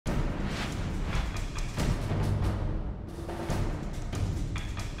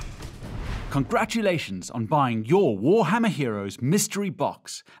Congratulations on buying your Warhammer Heroes mystery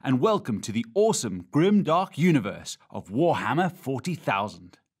box, and welcome to the awesome grimdark universe of Warhammer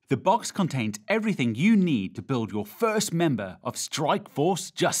 40,000. The box contains everything you need to build your first member of Strike Force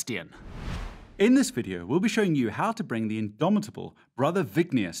Justian. In this video, we'll be showing you how to bring the indomitable Brother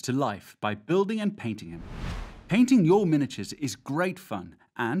Vignius to life by building and painting him. Painting your miniatures is great fun,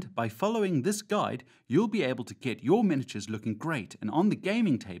 and by following this guide, you'll be able to get your miniatures looking great and on the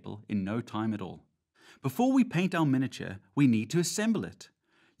gaming table in no time at all. Before we paint our miniature, we need to assemble it.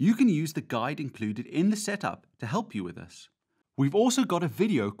 You can use the guide included in the setup to help you with this. We've also got a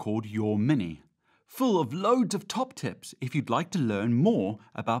video called Your Mini, full of loads of top tips if you'd like to learn more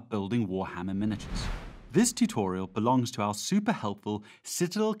about building Warhammer miniatures. This tutorial belongs to our super helpful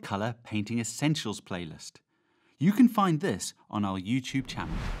Citadel Color Painting Essentials playlist. You can find this on our YouTube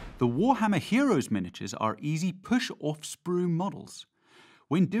channel. The Warhammer Heroes miniatures are easy push-off sprue models.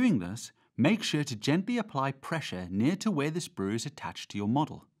 When doing this, make sure to gently apply pressure near to where the sprue is attached to your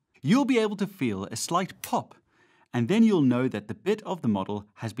model. You'll be able to feel a slight pop, and then you'll know that the bit of the model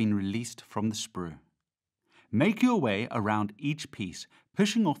has been released from the sprue. Make your way around each piece,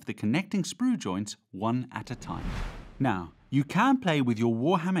 pushing off the connecting sprue joints one at a time. Now, you can play with your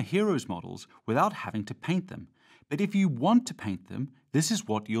Warhammer Heroes models without having to paint them. But if you want to paint them, this is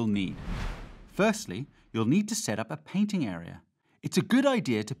what you'll need. Firstly, you'll need to set up a painting area. It's a good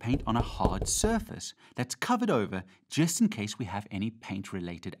idea to paint on a hard surface that's covered over just in case we have any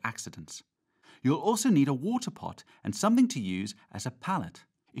paint-related accidents. You'll also need a water pot and something to use as a palette.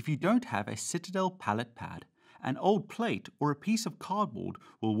 If you don't have a Citadel palette pad, an old plate or a piece of cardboard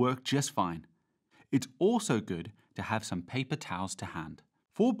will work just fine. It's also good to have some paper towels to hand.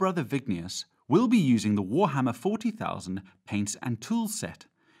 For Brother Vignius, we'll be using the Warhammer 40,000 Paints and Tools set.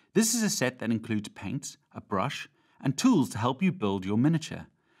 This is a set that includes paints, a brush, and tools to help you build your miniature.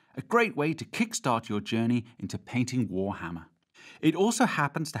 A great way to kickstart your journey into painting Warhammer. It also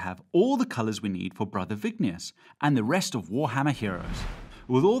happens to have all the colours we need for Brother Vignius and the rest of Warhammer Heroes.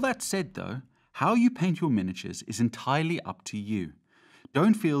 With all that said though, how you paint your miniatures is entirely up to you.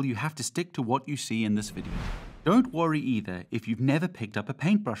 Don't feel you have to stick to what you see in this video. Don't worry either if you've never picked up a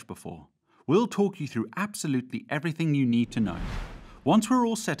paintbrush before. We'll talk you through absolutely everything you need to know. Once we're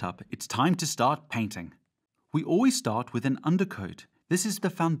all set up, it's time to start painting. We always start with an undercoat. This is the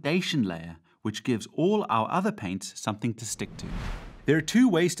foundation layer, which gives all our other paints something to stick to. There are two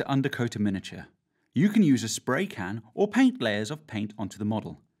ways to undercoat a miniature. You can use a spray can or paint layers of paint onto the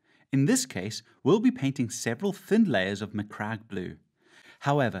model. In this case, we'll be painting several thin layers of Macragge blue.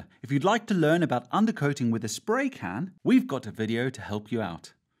 However, if you'd like to learn about undercoating with a spray can, we've got a video to help you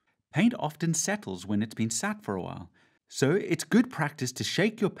out. Paint often settles when it's been sat for a while, so it's good practice to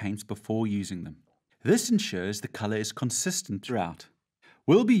shake your paints before using them. This ensures the colour is consistent throughout.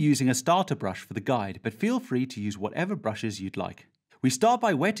 We'll be using a starter brush for the guide, but feel free to use whatever brushes you'd like. We start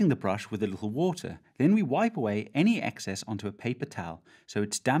by wetting the brush with a little water, then we wipe away any excess onto a paper towel so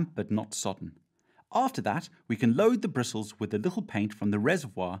it's damp but not sodden. After that, we can load the bristles with a little paint from the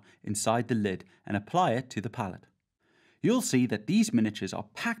reservoir inside the lid and apply it to the palette. You'll see that these miniatures are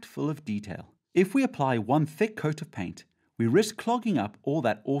packed full of detail. If we apply one thick coat of paint, we risk clogging up all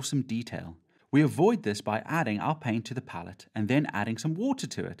that awesome detail. We avoid this by adding our paint to the palette and then adding some water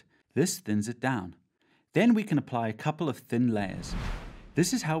to it. This thins it down. Then we can apply a couple of thin layers.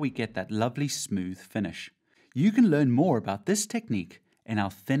 This is how we get that lovely smooth finish. You can learn more about this technique in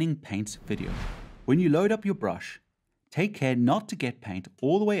our thinning paints video. When you load up your brush, take care not to get paint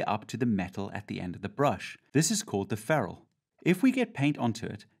all the way up to the metal at the end of the brush. This is called the ferrule. If we get paint onto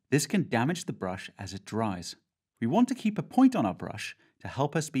it, this can damage the brush as it dries. We want to keep a point on our brush to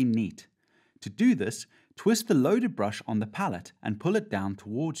help us be neat. To do this, twist the loaded brush on the palette and pull it down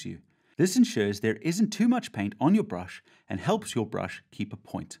towards you. This ensures there isn't too much paint on your brush and helps your brush keep a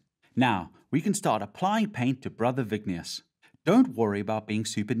point. Now, we can start applying paint to Brother Vignius. Don't worry about being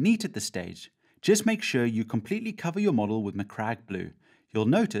super neat at this stage. Just make sure you completely cover your model with Macragge blue. You'll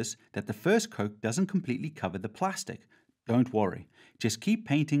notice that the first coat doesn't completely cover the plastic. Don't worry, just keep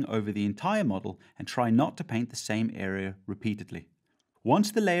painting over the entire model and try not to paint the same area repeatedly.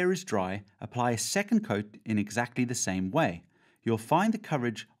 Once the layer is dry, apply a second coat in exactly the same way. You'll find the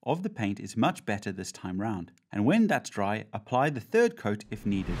coverage of the paint is much better this time round. And when that's dry, apply the third coat if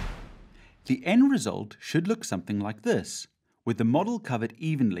needed. The end result should look something like this, with the model covered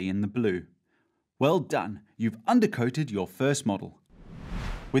evenly in the blue. Well done, you've undercoated your first model.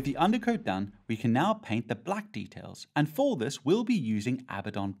 With the undercoat done, we can now paint the black details, and for this we'll be using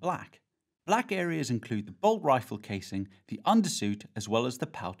Abaddon Black. Black areas include the bolt rifle casing, the undersuit, as well as the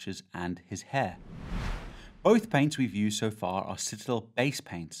pouches and his hair. Both paints we've used so far are Citadel base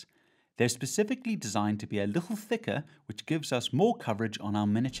paints. They're specifically designed to be a little thicker, which gives us more coverage on our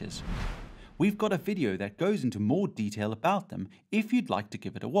miniatures. We've got a video that goes into more detail about them if you'd like to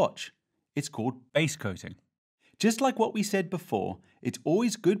give it a watch. It's called base coating. Just like what we said before, it's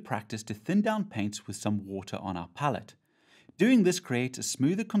always good practice to thin down paints with some water on our palette. Doing this creates a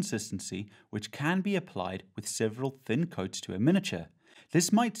smoother consistency which can be applied with several thin coats to a miniature.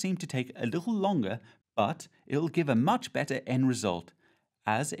 This might seem to take a little longer, but it'll give a much better end result,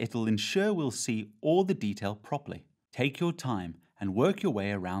 as it'll ensure we'll see all the detail properly. Take your time and work your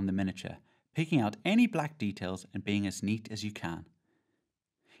way around the miniature, picking out any black details and being as neat as you can.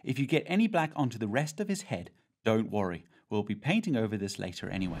 If you get any black onto the rest of his head, don't worry, we'll be painting over this later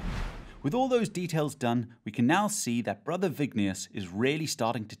anyway. With all those details done, we can now see that Brother Vignius is really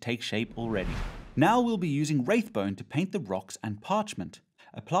starting to take shape already. Now we'll be using Wraithbone to paint the rocks and parchment.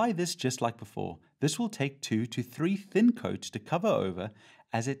 Apply this just like before. This will take 2 to 3 thin coats to cover over,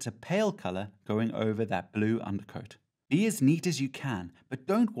 as it's a pale colour going over that blue undercoat. Be as neat as you can, but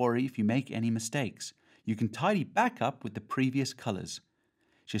don't worry if you make any mistakes. You can tidy back up with the previous colours.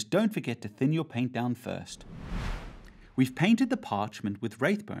 Just don't forget to thin your paint down first. We've painted the parchment with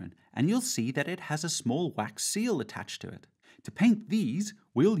Wraithbone, and you'll see that it has a small wax seal attached to it. To paint these,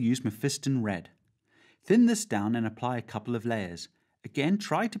 we'll use Mephiston Red. Thin this down and apply a couple of layers. Again,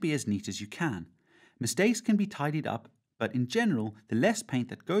 try to be as neat as you can. Mistakes can be tidied up, but in general, the less paint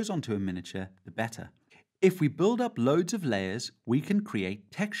that goes onto a miniature, the better. If we build up loads of layers, we can create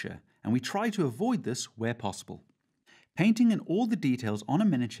texture, and we try to avoid this where possible. Painting in all the details on a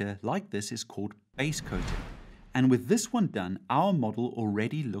miniature like this is called base coating. And with this one done, our model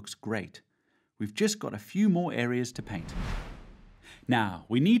already looks great. We've just got a few more areas to paint. Now,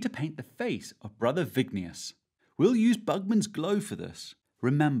 we need to paint the face of Brother Vignius. We'll use Bugman's Glow for this.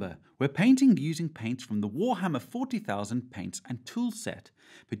 Remember, we're painting using paints from the Warhammer 40,000 paints and tool set,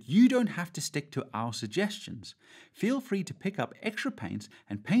 but you don't have to stick to our suggestions. Feel free to pick up extra paints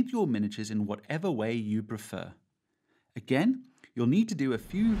and paint your miniatures in whatever way you prefer. Again, you'll need to do a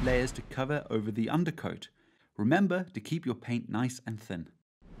few layers to cover over the undercoat. Remember to keep your paint nice and thin.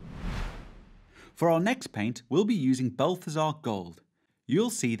 For our next paint, we'll be using Balthazar Gold.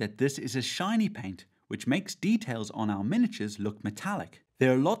 You'll see that this is a shiny paint, which makes details on our miniatures look metallic.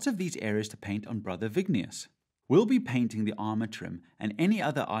 There are lots of these areas to paint on Brother Vignius. We'll be painting the armor trim and any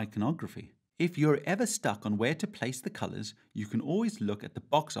other iconography. If you're ever stuck on where to place the colors, you can always look at the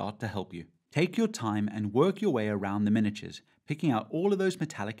box art to help you. Take your time and work your way around the miniatures, picking out all of those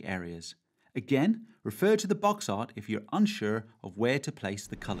metallic areas. Again, refer to the box art if you're unsure of where to place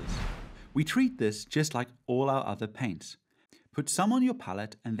the colors. We treat this just like all our other paints. Put some on your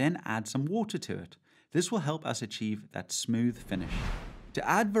palette and then add some water to it. This will help us achieve that smooth finish. To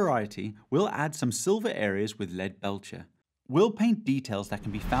add variety, we'll add some silver areas with lead belcher. We'll paint details that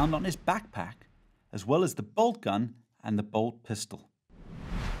can be found on his backpack, as well as the bolt gun and the bolt pistol.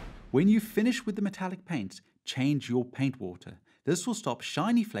 When you finish with the metallic paints, change your paint water. This will stop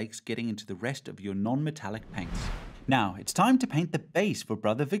shiny flakes getting into the rest of your non-metallic paints. Now, it's time to paint the base for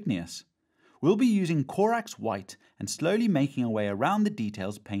Brother Vignius. We'll be using Corax White and slowly making our way around the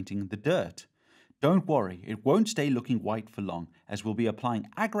details painting the dirt. Don't worry, it won't stay looking white for long, as we'll be applying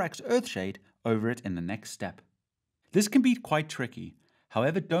Agrax Earthshade over it in the next step. This can be quite tricky,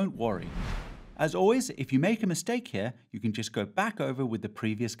 however don't worry. As always, if you make a mistake here, you can just go back over with the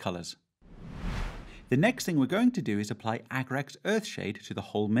previous colours. The next thing we're going to do is apply Agrax Earthshade to the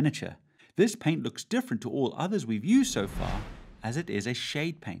whole miniature. This paint looks different to all others we've used so far, as it is a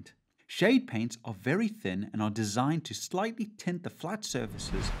shade paint. Shade paints are very thin and are designed to slightly tint the flat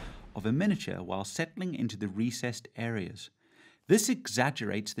surfaces of a miniature while settling into the recessed areas. This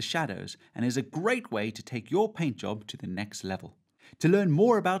exaggerates the shadows and is a great way to take your paint job to the next level. To learn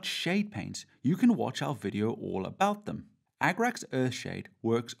more about shade paints, you can watch our video all about them. Agrax Earthshade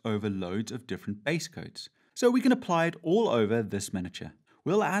works over loads of different base coats, so we can apply it all over this miniature.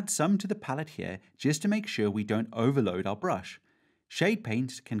 We'll add some to the palette here just to make sure we don't overload our brush. Shade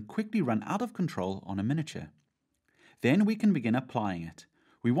paints can quickly run out of control on a miniature. Then we can begin applying it.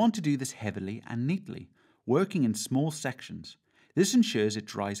 We want to do this heavily and neatly, working in small sections. This ensures it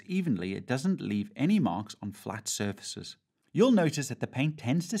dries evenly, it doesn't leave any marks on flat surfaces. You'll notice that the paint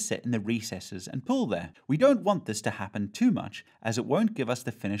tends to sit in the recesses and pool there. We don't want this to happen too much, as it won't give us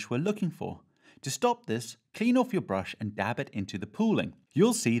the finish we're looking for. To stop this, clean off your brush and dab it into the pooling.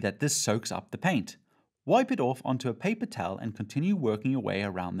 You'll see that this soaks up the paint. Wipe it off onto a paper towel and continue working your way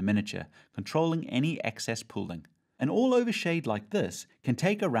around the miniature, controlling any excess pooling. An all-over shade like this can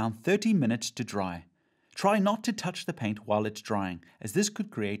take around 30 minutes to dry. Try not to touch the paint while it's drying, as this could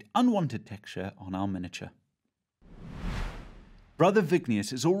create unwanted texture on our miniature. Brother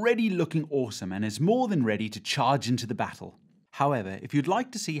Vignius is already looking awesome and is more than ready to charge into the battle. However, if you'd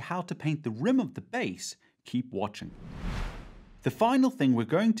like to see how to paint the rim of the base, keep watching. The final thing we're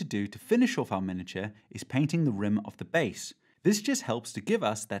going to do to finish off our miniature is painting the rim of the base. This just helps to give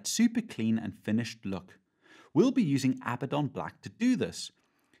us that super clean and finished look. We'll be using Abaddon Black to do this.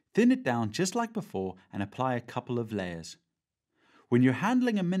 Thin it down just like before and apply a couple of layers. When you're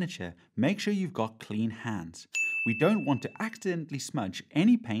handling a miniature, make sure you've got clean hands. We don't want to accidentally smudge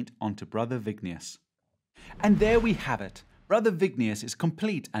any paint onto Brother Vignius. And there we have it. Brother Vignius is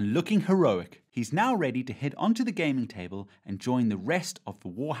complete and looking heroic. He's now ready to head onto the gaming table and join the rest of the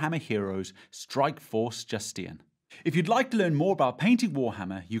Warhammer Heroes Strike Force Justian. If you'd like to learn more about painting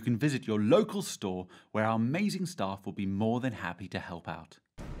Warhammer, you can visit your local store where our amazing staff will be more than happy to help out.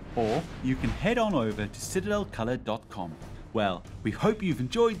 Or you can head on over to citadelcolor.com. Well, we hope you've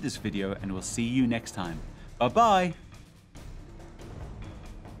enjoyed this video and we'll see you next time. Bye bye!